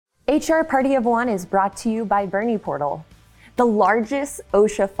HR Party of One is brought to you by Bernie Portal. The largest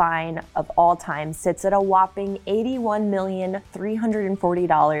OSHA fine of all time sits at a whopping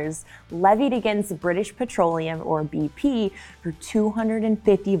 $81,340 levied against British Petroleum, or BP, for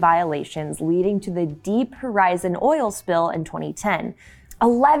 250 violations, leading to the Deep Horizon oil spill in 2010.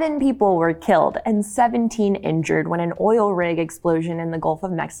 11 people were killed and 17 injured when an oil rig explosion in the Gulf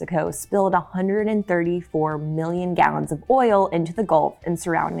of Mexico spilled 134 million gallons of oil into the Gulf and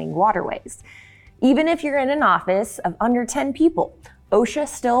surrounding waterways. Even if you're in an office of under 10 people, OSHA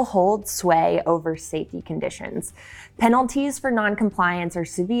still holds sway over safety conditions. Penalties for noncompliance are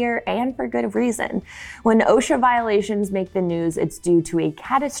severe and for good reason. When OSHA violations make the news, it's due to a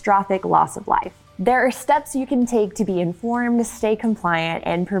catastrophic loss of life. There are steps you can take to be informed, stay compliant,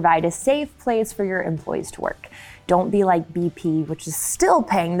 and provide a safe place for your employees to work. Don't be like BP, which is still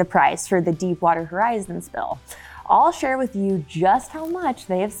paying the price for the Deepwater Horizon spill. I'll share with you just how much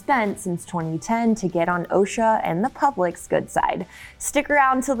they have spent since 2010 to get on OSHA and the public's good side. Stick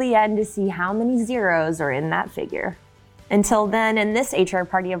around till the end to see how many zeros are in that figure. Until then, in this HR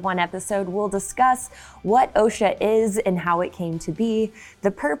Party of One episode, we'll discuss what OSHA is and how it came to be,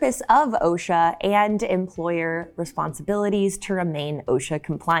 the purpose of OSHA, and employer responsibilities to remain OSHA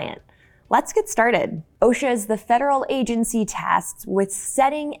compliant. Let's get started. OSHA is the federal agency tasked with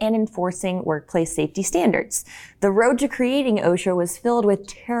setting and enforcing workplace safety standards. The road to creating OSHA was filled with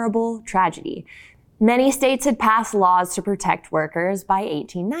terrible tragedy. Many states had passed laws to protect workers by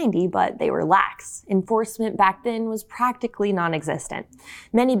 1890, but they were lax. Enforcement back then was practically non-existent.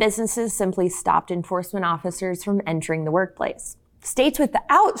 Many businesses simply stopped enforcement officers from entering the workplace. States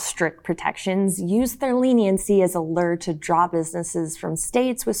without strict protections used their leniency as a lure to draw businesses from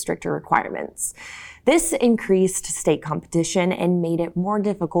states with stricter requirements. This increased state competition and made it more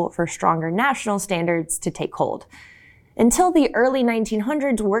difficult for stronger national standards to take hold. Until the early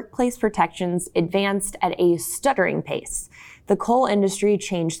 1900s, workplace protections advanced at a stuttering pace. The coal industry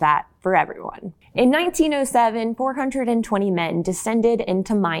changed that for everyone. In 1907, 420 men descended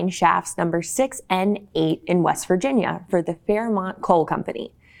into mine shafts number 6 and 8 in West Virginia for the Fairmont Coal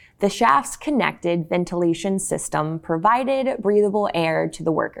Company. The shaft's connected ventilation system provided breathable air to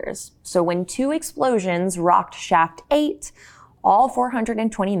the workers. So when 2 explosions rocked shaft 8, all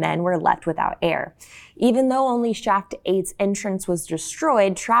 420 men were left without air. Even though only shaft 8's entrance was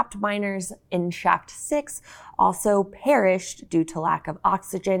destroyed, trapped miners in shaft 6 also perished due to lack of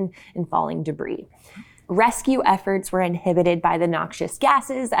oxygen and falling debris. Rescue efforts were inhibited by the noxious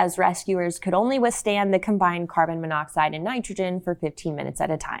gases, as rescuers could only withstand the combined carbon monoxide and nitrogen for 15 minutes at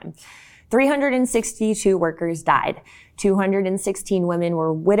a time. 362 workers died, 216 women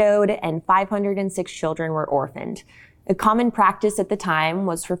were widowed, and 506 children were orphaned. A common practice at the time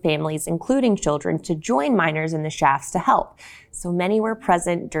was for families, including children, to join miners in the shafts to help, so many were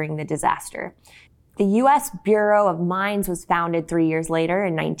present during the disaster. The U.S. Bureau of Mines was founded 3 years later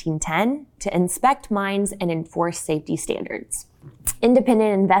in 1910 to inspect mines and enforce safety standards.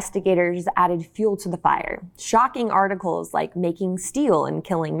 Independent investigators added fuel to the fire. Shocking articles like "Making Steel and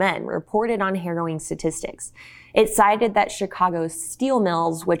Killing Men" reported on harrowing statistics. It cited that Chicago's steel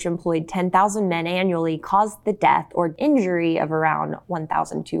mills, which employed 10,000 men annually, caused the death or injury of around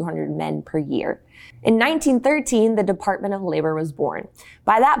 1,200 men per year. In 1913, the Department of Labor was born.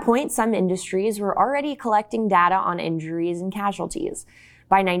 By that point, some industries were already collecting data on injuries and casualties.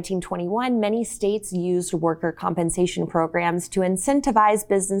 By 1921, many states used worker compensation programs to incentivize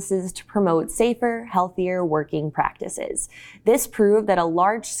businesses to promote safer, healthier working practices. This proved that a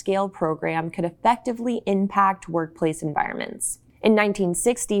large-scale program could effectively impact workplace environments. In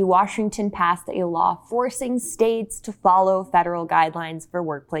 1960, Washington passed a law forcing states to follow federal guidelines for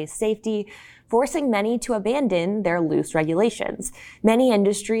workplace safety, forcing many to abandon their loose regulations. Many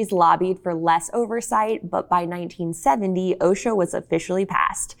industries lobbied for less oversight, but by 1970, OSHA was officially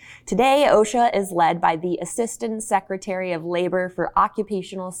passed. Today, OSHA is led by the Assistant Secretary of Labor for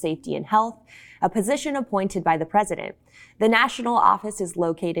Occupational Safety and Health, a position appointed by the President. The national office is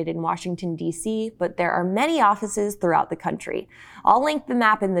located in Washington, D.C., but there are many offices throughout the country. I'll link the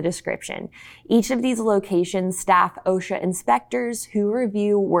map in the description. Each of these locations staff OSHA inspectors who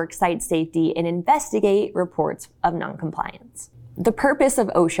review worksite safety and investigate reports of noncompliance. The purpose of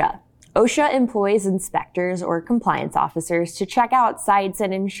OSHA. OSHA employs inspectors or compliance officers to check out sites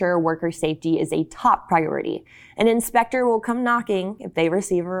and ensure worker safety is a top priority. An inspector will come knocking if they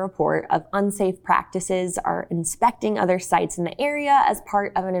receive a report of unsafe practices, are inspecting other sites in the area as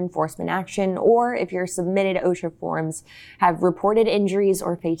part of an enforcement action, or if your submitted OSHA forms have reported injuries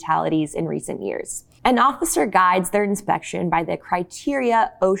or fatalities in recent years. An officer guides their inspection by the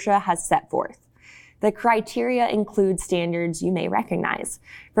criteria OSHA has set forth. The criteria include standards you may recognize.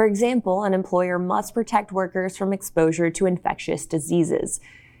 For example, an employer must protect workers from exposure to infectious diseases.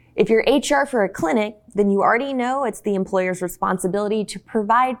 If you're HR for a clinic, then you already know it's the employer's responsibility to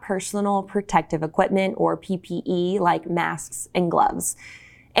provide personal protective equipment or PPE like masks and gloves.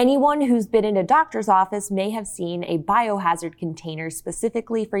 Anyone who's been in a doctor's office may have seen a biohazard container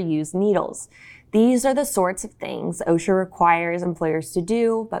specifically for used needles. These are the sorts of things OSHA requires employers to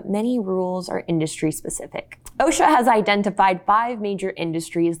do, but many rules are industry specific. OSHA has identified 5 major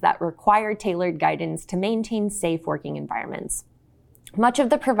industries that require tailored guidance to maintain safe working environments. Much of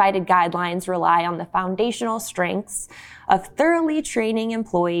the provided guidelines rely on the foundational strengths of thoroughly training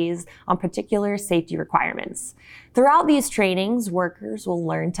employees on particular safety requirements. Throughout these trainings, workers will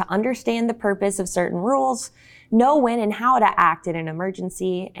learn to understand the purpose of certain rules, know when and how to act in an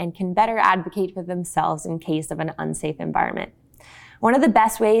emergency, and can better advocate for themselves in case of an unsafe environment. One of the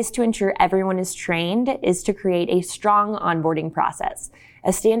best ways to ensure everyone is trained is to create a strong onboarding process.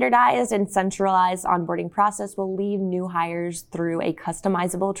 A standardized and centralized onboarding process will lead new hires through a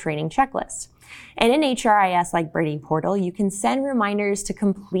customizable training checklist. And in HRIS like Brady Portal, you can send reminders to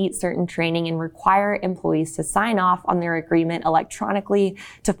complete certain training and require employees to sign off on their agreement electronically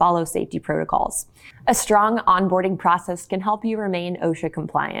to follow safety protocols. A strong onboarding process can help you remain OSHA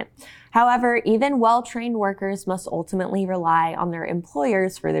compliant. However, even well-trained workers must ultimately rely on their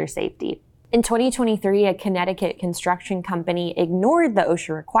employers for their safety. In 2023, a Connecticut construction company ignored the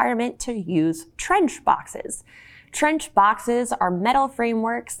OSHA requirement to use trench boxes. Trench boxes are metal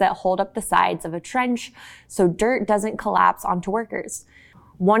frameworks that hold up the sides of a trench so dirt doesn't collapse onto workers.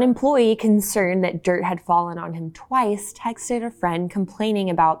 One employee, concerned that dirt had fallen on him twice, texted a friend complaining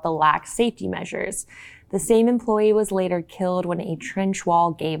about the lax safety measures. The same employee was later killed when a trench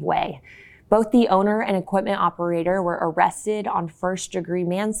wall gave way. Both the owner and equipment operator were arrested on first-degree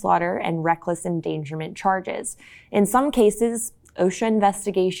manslaughter and reckless endangerment charges. In some cases, OSHA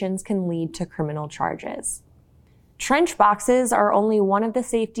investigations can lead to criminal charges. Trench boxes are only one of the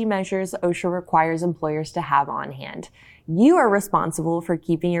safety measures OSHA requires employers to have on hand. You are responsible for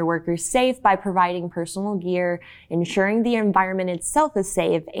keeping your workers safe by providing personal gear, ensuring the environment itself is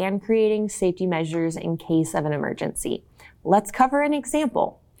safe, and creating safety measures in case of an emergency. Let's cover an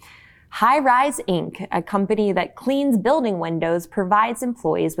example. High Rise Inc., a company that cleans building windows, provides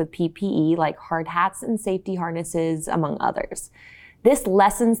employees with PPE like hard hats and safety harnesses, among others. This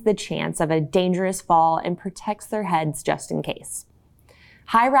lessens the chance of a dangerous fall and protects their heads just in case.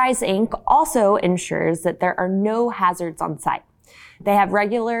 High Rise Inc. also ensures that there are no hazards on site. They have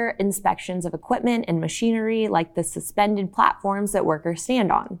regular inspections of equipment and machinery like the suspended platforms that workers stand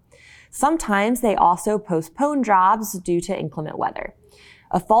on. Sometimes they also postpone jobs due to inclement weather.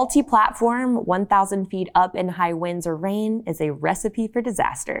 A faulty platform 1,000 feet up in high winds or rain is a recipe for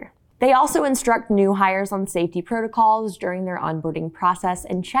disaster. They also instruct new hires on safety protocols during their onboarding process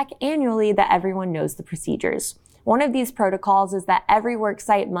and check annually that everyone knows the procedures. One of these protocols is that every work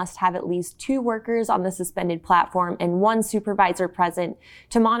site must have at least 2 workers on the suspended platform and 1 supervisor present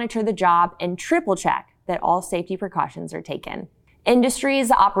to monitor the job and triple check that all safety precautions are taken.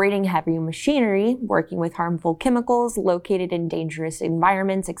 Industries operating heavy machinery, working with harmful chemicals, located in dangerous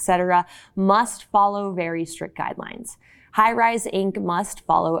environments, etc., must follow very strict guidelines. High Rise Inc. must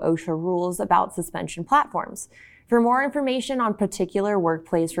follow OSHA rules about suspension platforms. For more information on particular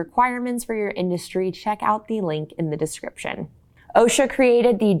workplace requirements for your industry, check out the link in the description. OSHA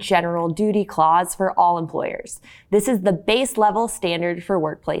created the General Duty Clause for all employers. This is the base level standard for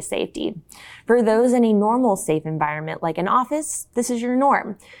workplace safety. For those in a normal safe environment like an office, this is your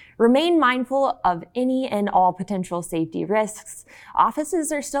norm. Remain mindful of any and all potential safety risks.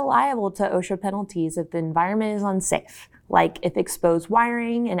 Offices are still liable to OSHA penalties if the environment is unsafe, like if exposed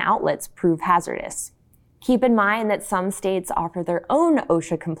wiring and outlets prove hazardous. Keep in mind that some states offer their own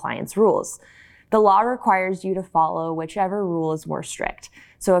OSHA compliance rules. The law requires you to follow whichever rule is more strict.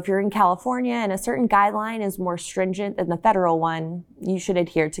 So if you're in California and a certain guideline is more stringent than the federal one, you should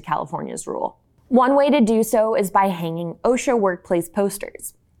adhere to California's rule. One way to do so is by hanging OSHA workplace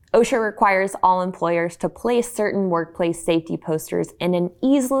posters. OSHA requires all employers to place certain workplace safety posters in an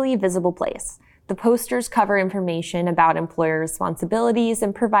easily visible place. The posters cover information about employer responsibilities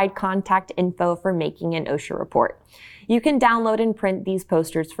and provide contact info for making an OSHA report. You can download and print these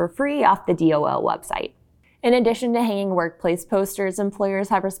posters for free off the DOL website. In addition to hanging workplace posters, employers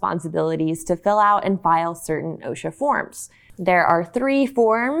have responsibilities to fill out and file certain OSHA forms. There are 3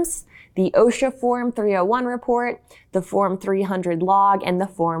 forms: the OSHA Form 301 report, the Form 300 log, and the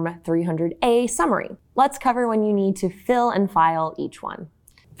Form 300A summary. Let's cover when you need to fill and file each one.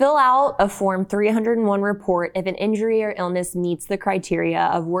 Fill out a Form 301 report if an injury or illness meets the criteria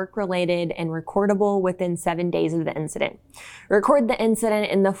of work-related and recordable within 7 days of the incident. Record the incident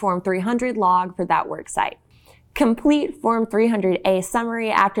in the Form 300 log for that work site. Complete Form 300A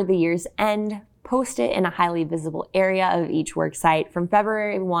summary after the year's end. Post it in a highly visible area of each work site from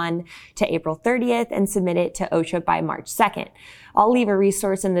February 1 to April 30th and submit it to OSHA by March 2nd. I'll leave a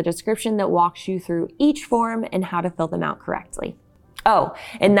resource in the description that walks you through each form and how to fill them out correctly. Oh,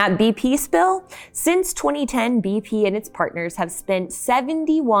 and that BP spill? Since 2010, BP and its partners have spent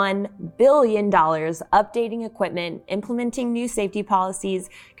 $71 billion updating equipment, implementing new safety policies,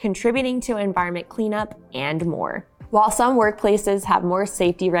 contributing to environment cleanup, and more. While some workplaces have more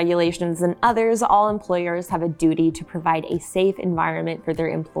safety regulations than others, all employers have a duty to provide a safe environment for their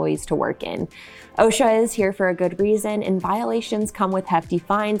employees to work in. OSHA is here for a good reason, and violations come with hefty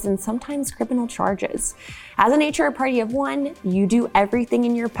fines and sometimes criminal charges. As an HR party of one, you do everything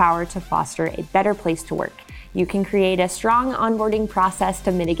in your power to foster a better place to work. You can create a strong onboarding process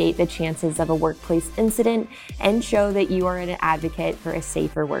to mitigate the chances of a workplace incident and show that you are an advocate for a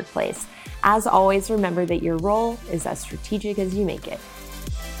safer workplace. As always, remember that your role is as strategic as you make it.